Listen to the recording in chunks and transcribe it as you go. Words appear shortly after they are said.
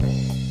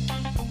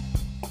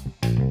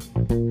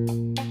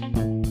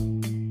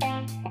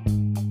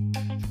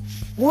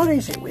What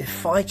is it with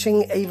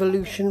Fighting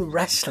Evolution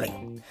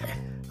Wrestling?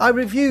 I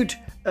reviewed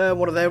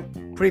one of their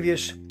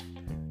previous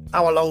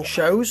hour-long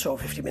shows, or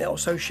 50-minute or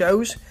so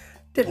shows.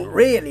 Didn't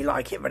really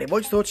like it very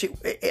much. Thought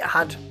it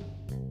had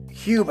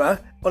humour,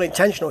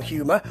 unintentional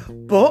humour,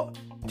 but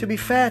to be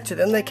fair to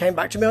them, they came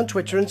back to me on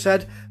Twitter and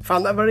said,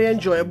 found that very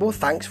enjoyable,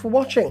 thanks for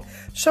watching.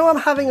 So I'm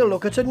having a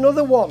look at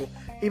another one,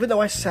 even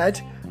though I said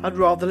I'd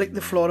rather lick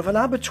the floor of an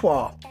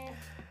abattoir.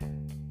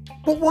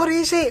 But what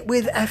is it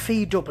with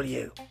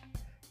FEW?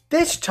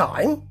 This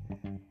time,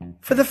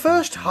 for the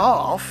first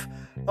half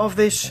of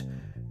this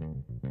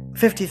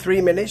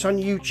 53 minutes on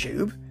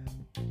YouTube,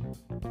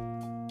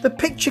 the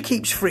picture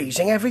keeps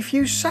freezing every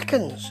few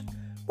seconds.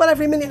 Well,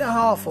 every minute and a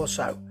half or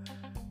so.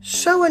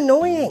 So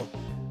annoying.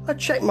 I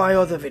check my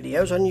other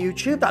videos on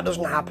YouTube, that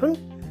doesn't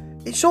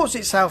happen. It sorts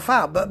itself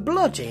out, but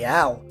bloody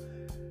hell.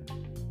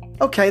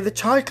 Okay, the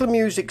title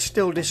music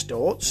still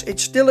distorts.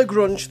 It's still a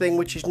grunge thing,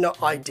 which is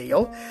not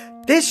ideal.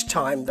 This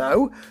time,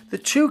 though, the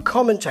two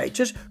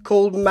commentators,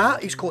 called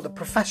Matt, he's called the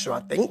Professor, I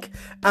think,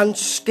 and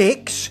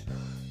Styx,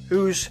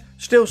 who's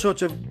still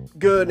sort of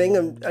gurning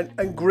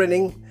and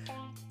grinning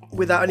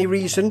without any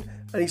reason,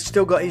 and he's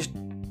still got his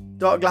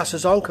dark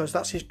glasses on, because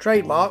that's his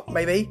trademark,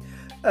 maybe,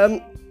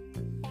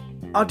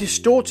 are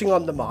distorting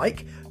on the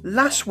mic.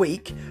 Last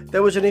week,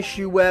 there was an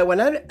issue where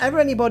whenever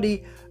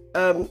anybody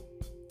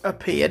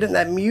appeared and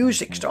their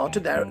music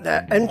started,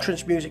 their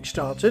entrance music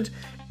started,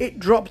 it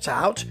dropped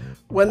out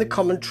when the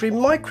commentary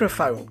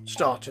microphone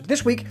started.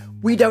 This week,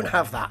 we don't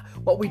have that.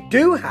 What we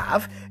do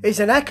have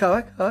is an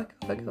echo.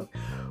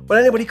 When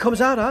anybody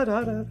comes out,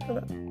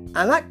 and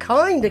that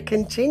kind of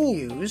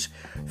continues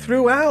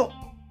throughout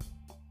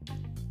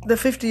the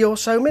 50 or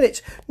so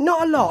minutes.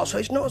 Not a lot, so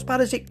it's not as bad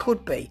as it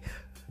could be,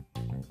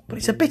 but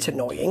it's a bit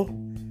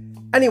annoying.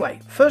 Anyway,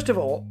 first of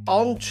all,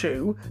 on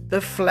to the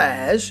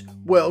Flares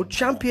World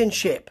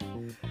Championship.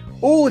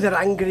 Oh, they're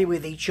angry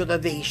with each other,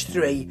 these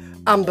three.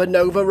 Amber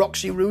Nova,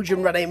 Roxy Rouge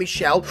and Renee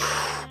Michelle.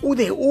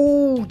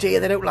 Oh dear,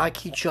 they don't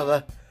like each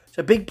other. It's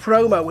a big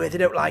promo where they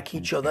don't like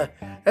each other.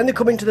 Then they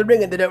come into the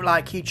ring and they don't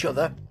like each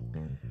other.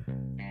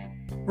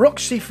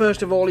 Roxy,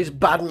 first of all, is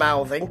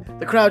bad-mouthing.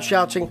 The crowd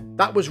shouting,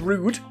 that was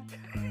rude.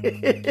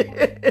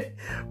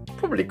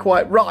 Probably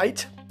quite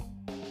right.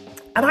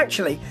 And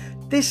actually,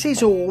 this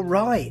is all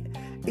right.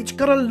 It's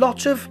got a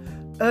lot of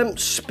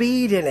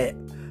speed in it.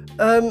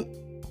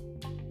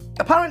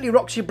 Apparently,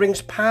 Roxy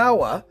brings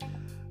power,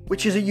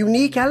 which is a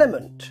unique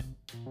element,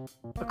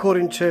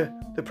 according to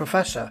the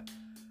Professor.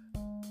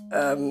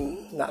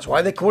 That's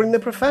why they call him the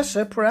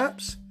Professor,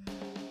 perhaps.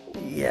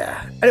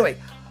 Yeah. Anyway,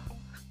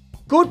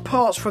 good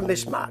parts from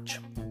this match.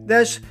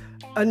 There's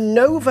a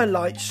Nova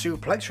Light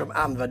suplex from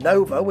Amber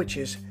Nova, which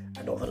is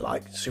a Northern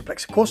Light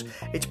suplex, of course.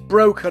 It's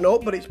broken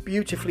up, but it's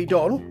beautifully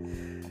done.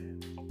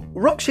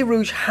 Roxy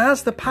Rouge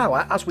has the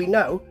power, as we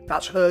know.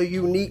 That's her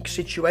unique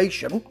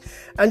situation.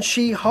 And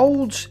she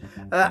holds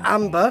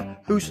Amber,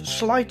 who's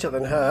slighter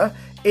than her,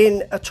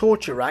 in a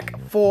torture rack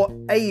for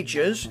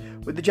ages,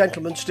 with the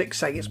gentleman stick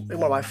saying it's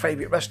one of my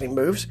favourite wrestling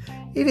moves.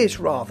 It is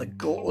rather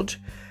good.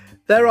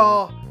 There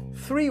are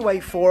three-way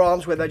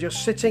forearms where they're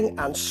just sitting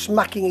and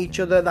smacking each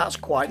other. That's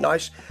quite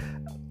nice.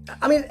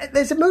 I mean,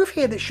 there's a move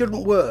here that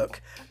shouldn't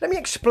work. Let me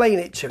explain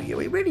it to you.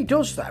 It really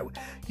does, though.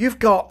 You've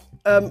got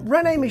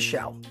Renee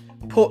Michelle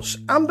puts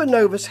Amber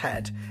Nova's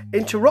head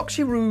into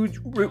Roxy Rouge's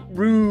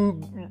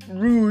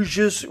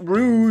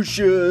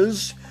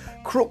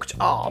crooked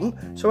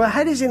arm. So her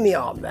head is in the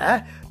arm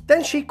there.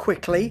 Then she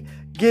quickly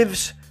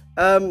gives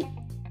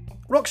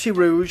Roxy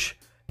Rouge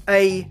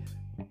a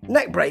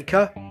neck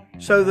breaker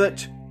so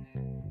that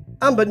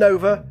Amber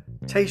Nova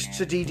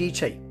tastes a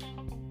DDT.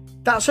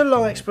 That's a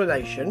long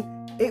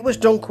explanation. It was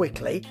done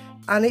quickly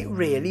and it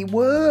really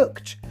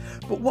worked.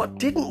 But what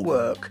didn't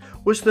work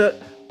was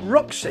that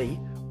Roxy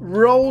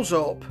rolls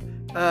up,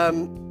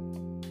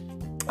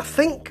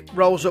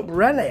 rolls up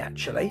Renee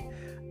actually,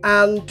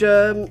 and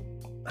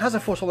has her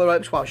foot on the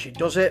ropes while she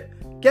does it,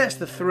 gets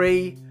the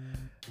three.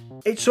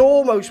 It's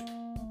almost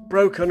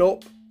broken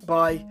up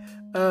by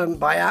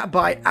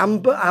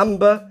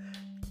Amber.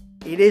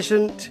 It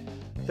isn't.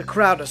 The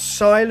crowd are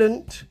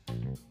silent.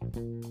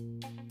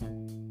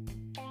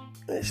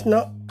 It's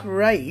not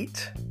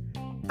great.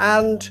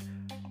 And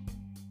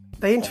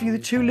they interview the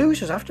two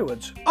losers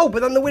afterwards. Oh,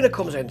 but then the winner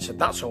comes in, so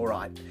that's all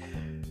right.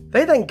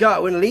 They then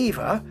go and leave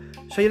her,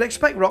 so you'd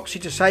expect Roxy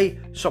to say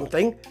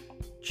something.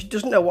 She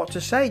doesn't know what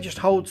to say, just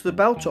holds the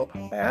belt up.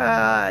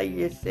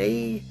 You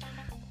see.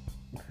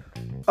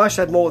 I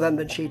said more then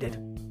than she did.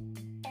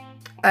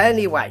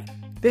 Anyway,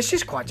 this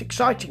is quite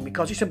exciting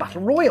because it's a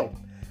battle royal,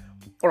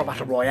 or a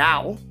battle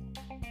royale,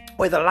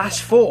 where the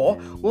last four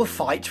will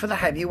fight for the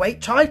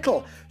heavyweight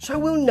title. So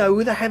we'll know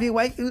who the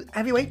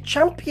heavyweight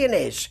champion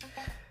is.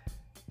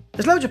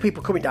 There's loads of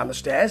people coming down the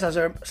stairs, as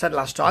I said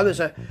last time.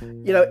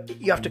 You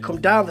have to come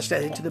down the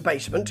stairs into the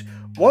basement.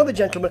 One of the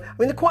gentlemen,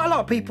 there are quite a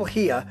lot of people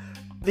here.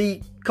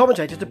 The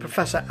commentators, the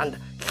Professor and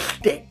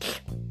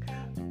Stick,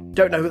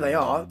 don't know who they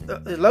are.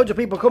 There's loads of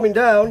people coming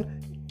down.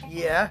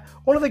 Yeah.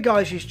 One of the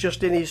guys is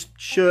just in his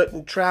shirt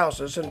and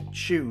trousers and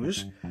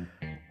shoes.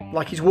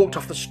 like he's walked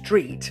off the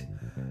street.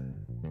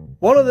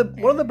 One of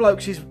the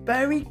blokes is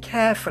very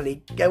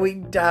carefully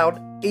going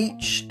down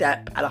each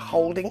step and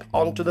holding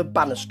onto the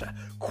banister.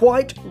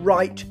 Quite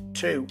right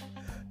too.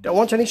 Don't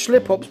want any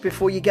slip-ups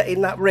before you get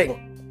in that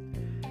ring.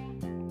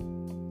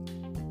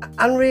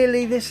 And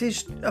really, this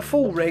is a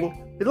full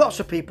ring with lots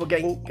of people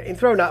getting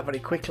thrown out very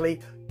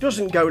quickly.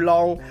 Doesn't go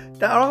long.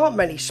 There aren't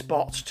many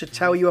spots to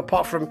tell you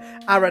apart from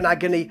Aaron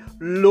Agony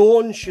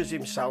launches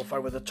himself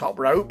over the top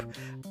rope.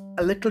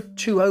 A little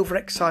too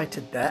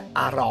overexcited there,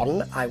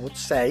 Aaron, I would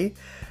say.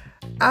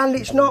 And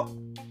it's not...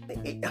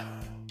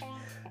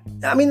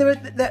 I mean,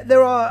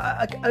 there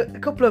are a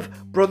couple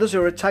of brothers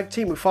who are a tag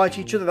team who fight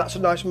each other. That's a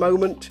nice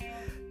moment.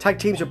 Tag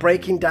teams are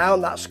breaking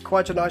down. That's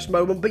quite a nice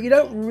moment. But you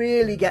don't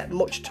really get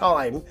much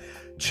time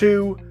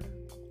to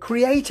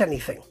create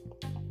anything.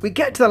 We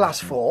get to the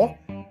last four.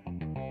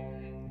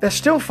 They're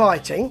still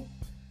fighting.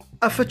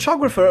 A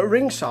photographer at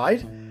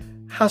ringside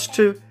has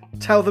to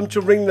tell them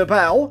to ring the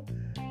bell.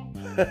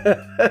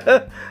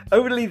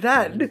 Only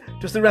then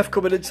does the ref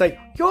come in and say,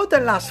 "You're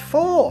the last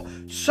four.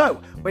 So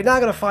we're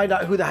now going to find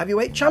out who the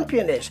heavyweight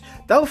champion is."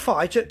 They'll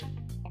fight at...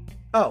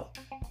 Oh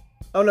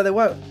no, they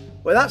won't.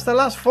 Well, that's the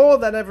last four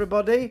then,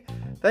 everybody.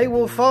 They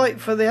will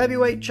fight for the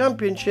heavyweight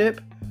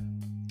championship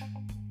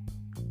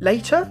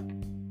later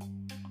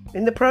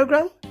in the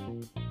programme.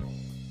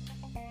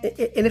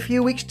 In a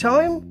few weeks'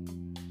 time?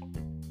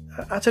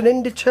 At an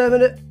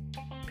indeterminate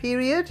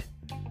period?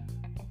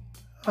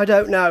 I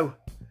don't know.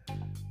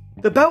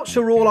 The belts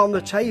are all on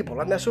the table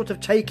and they're sort of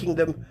taking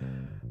them,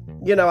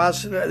 you know,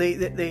 as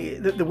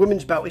the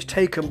women's belt is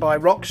taken by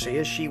Roxy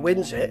as she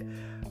wins it.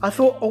 I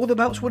thought all the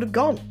belts would have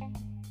gone.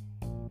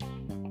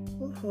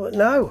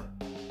 No.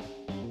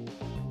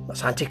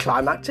 That's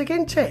anticlimactic,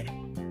 isn't it?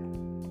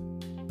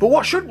 But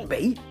what shouldn't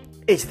be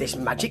is this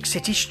Magic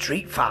City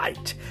street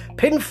fight.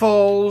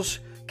 Pinfalls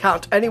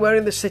count anywhere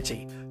in the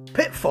city.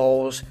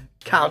 Pitfalls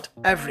count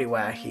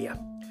everywhere here.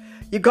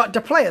 You've got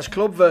The Players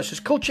Club versus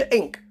Culture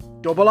Inc.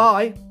 Double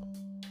I.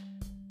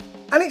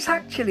 And it's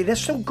actually, there's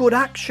some good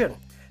action.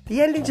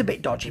 The ending's a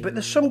bit dodgy, but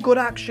there's some good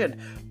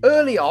action.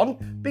 Early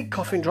on, big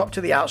coffin drop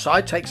to the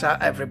outside, takes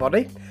out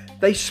everybody.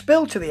 They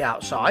spill to the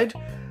outside.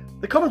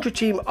 The commentary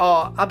team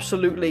are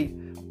absolutely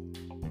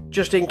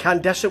just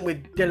incandescent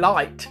with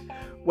delight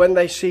when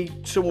they see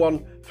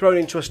someone thrown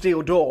into a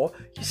steel door.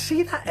 You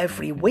see that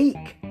every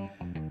week.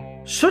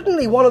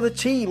 Suddenly one of the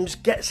teams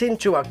gets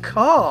into a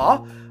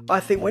car. I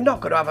think we're not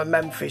going to have a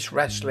Memphis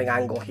wrestling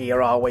angle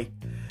here, are we?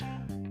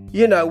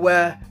 You know,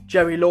 where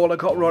Jerry Lawler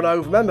got run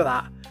over. Remember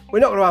that? We're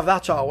not going to have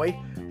that, are we?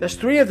 There's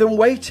three of them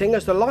waiting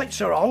as the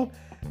lights are on.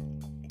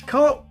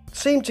 Can't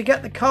seem to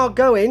get the car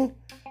going.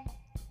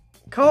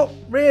 Can't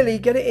really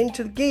get it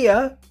into the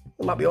gear.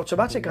 It might be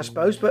automatic, I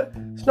suppose, but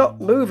it's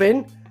not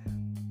moving.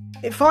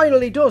 It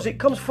finally does. It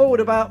comes forward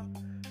about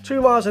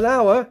 2 miles an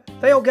hour.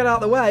 They all get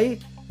out of the way.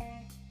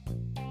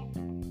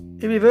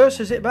 He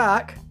reverses it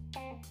back.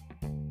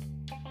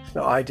 It's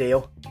not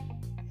ideal.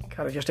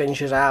 Kind of just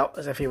inches out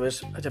as if he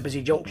was at a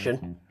busy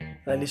junction and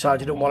then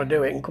decides he doesn't want to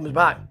do it and comes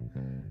back.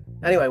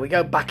 Anyway, we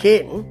go back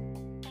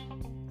in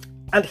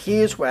and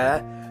here's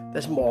where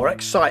there's more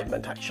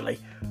excitement, actually.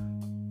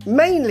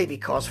 Mainly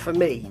because, for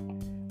me,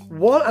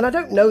 and I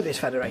don't know this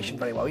federation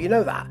very well, you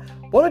know that,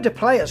 one of the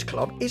Players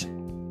Club is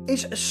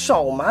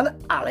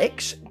Soulman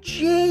Alex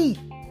G.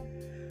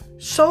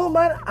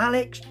 Soulman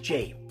Alex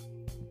G,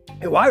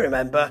 who I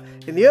remember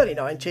in the early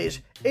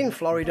 90s in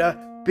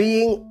Florida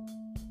being,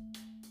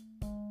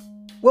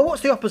 well,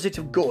 what's the opposite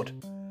of good?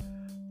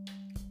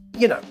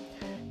 You know,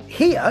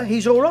 here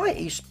he's all right.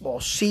 He's more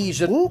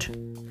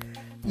seasoned.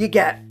 You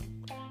get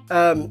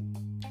a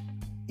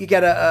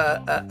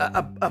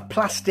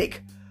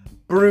plastic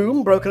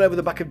broom broken over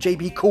the back of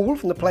JB Cool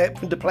from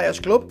the Players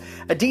Club,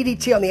 a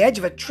DDT on the edge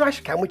of a trash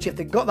can, which if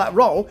they got that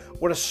wrong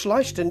would have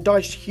sliced and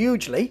diced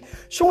hugely.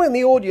 Someone in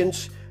the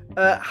audience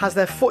has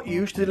their foot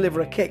used to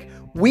deliver a kick.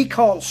 We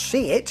can't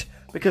see it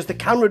because the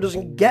camera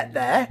doesn't get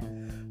there.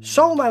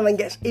 Soulman then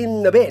gets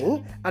in the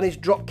bin and is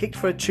drop kicked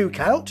for a 2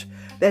 count.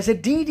 There's a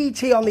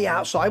DDT on the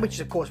outside, which is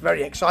of course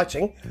very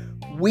exciting.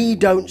 We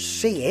don't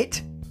see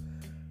it.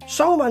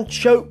 Soulman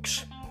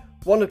chokes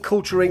one of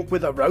Culture Inc.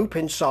 with a rope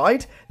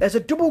inside. There's a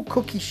double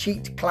cookie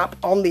sheet clap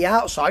on the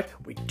outside.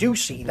 We do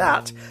see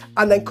that.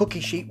 And then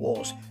cookie sheet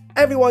wars.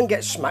 Everyone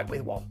gets smacked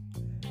with one.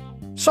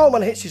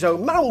 Soulman hits his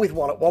own man with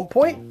one at one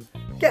point.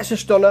 Gets a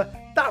stunner.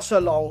 That's a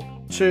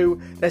long 2.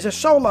 There's a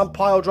Soulman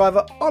pile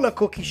driver on a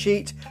cookie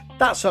sheet.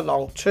 That's a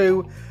long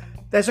 2.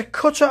 There's a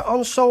cutter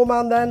on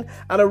Soulman then,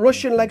 and a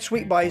Russian leg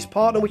sweep by his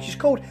partner, which is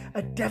called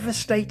a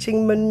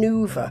devastating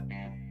manoeuvre.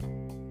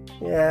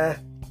 Yeah.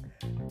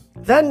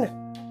 Then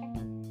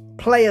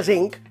Players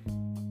Inc.,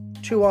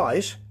 2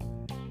 eyes,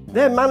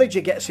 their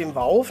manager gets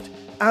involved,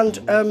 and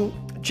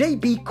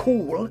JB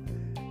Cool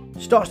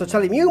starts to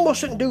tell him, "You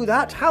mustn't do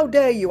that. How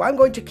dare you? I'm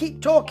going to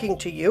keep talking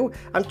to you.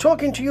 I'm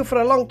talking to you for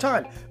a long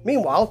time."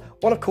 Meanwhile,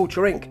 one of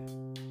Culture Inc.,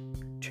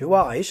 2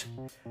 eyes,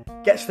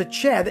 gets the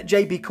chair that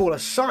JB Cool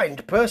has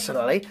signed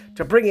personally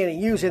to bring in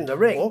and use in the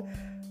ring,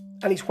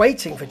 and he's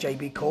waiting for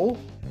JB Cool.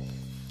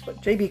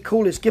 But JB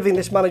Cool is giving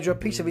this manager a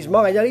piece of his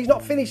mind, and he's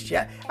not finished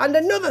yet. And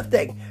another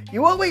thing,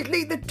 you always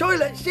leave the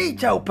toilet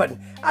seat open.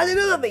 And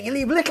another thing, you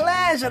leave little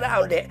hairs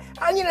around it.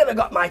 And you never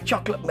got my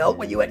chocolate milk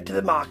when you went to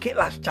the market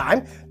last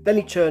time. Then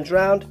he turns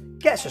round,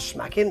 gets a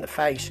smack in the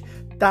face.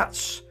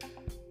 That's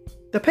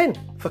the pin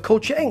for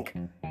Culture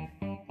Inc.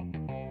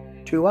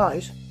 2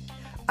 eyes.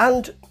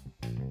 And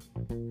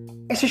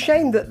it's a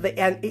shame that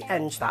it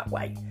ends that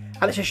way.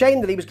 And it's a shame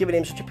that he was giving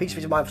him such a piece of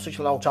his mind for such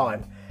a long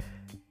time.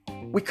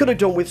 We could have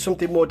done with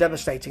something more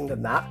devastating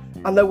than that.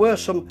 And there were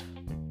some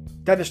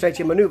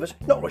devastating manoeuvres,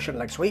 not Russian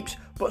leg sweeps,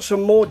 but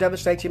some more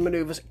devastating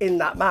manoeuvres in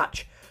that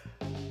match.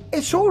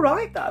 It's all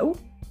right, though.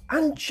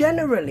 And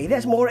generally,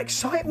 there's more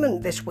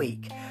excitement this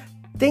week.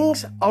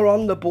 Things are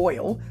on the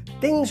boil.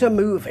 Things are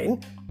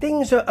moving.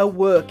 Things are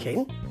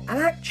working.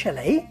 And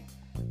actually,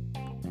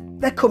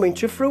 they're coming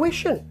to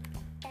fruition.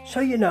 So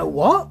you know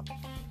what?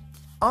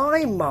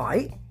 I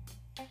might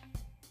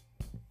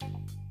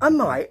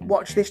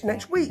watch this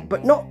next week,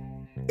 but not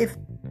if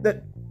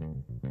the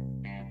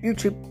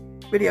YouTube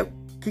video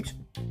keeps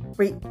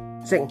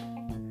freezing.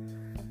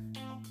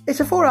 It's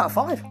a 4 out of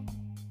 5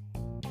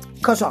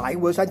 because I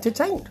was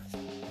entertained.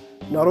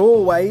 Not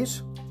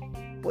always,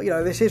 but you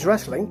know, this is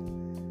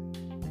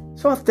wrestling,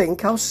 so I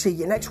think I'll see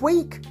you next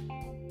week.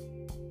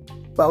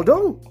 Well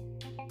done,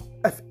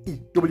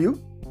 FEW.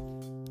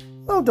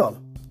 Well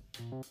done.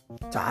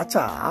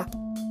 Ta-ta.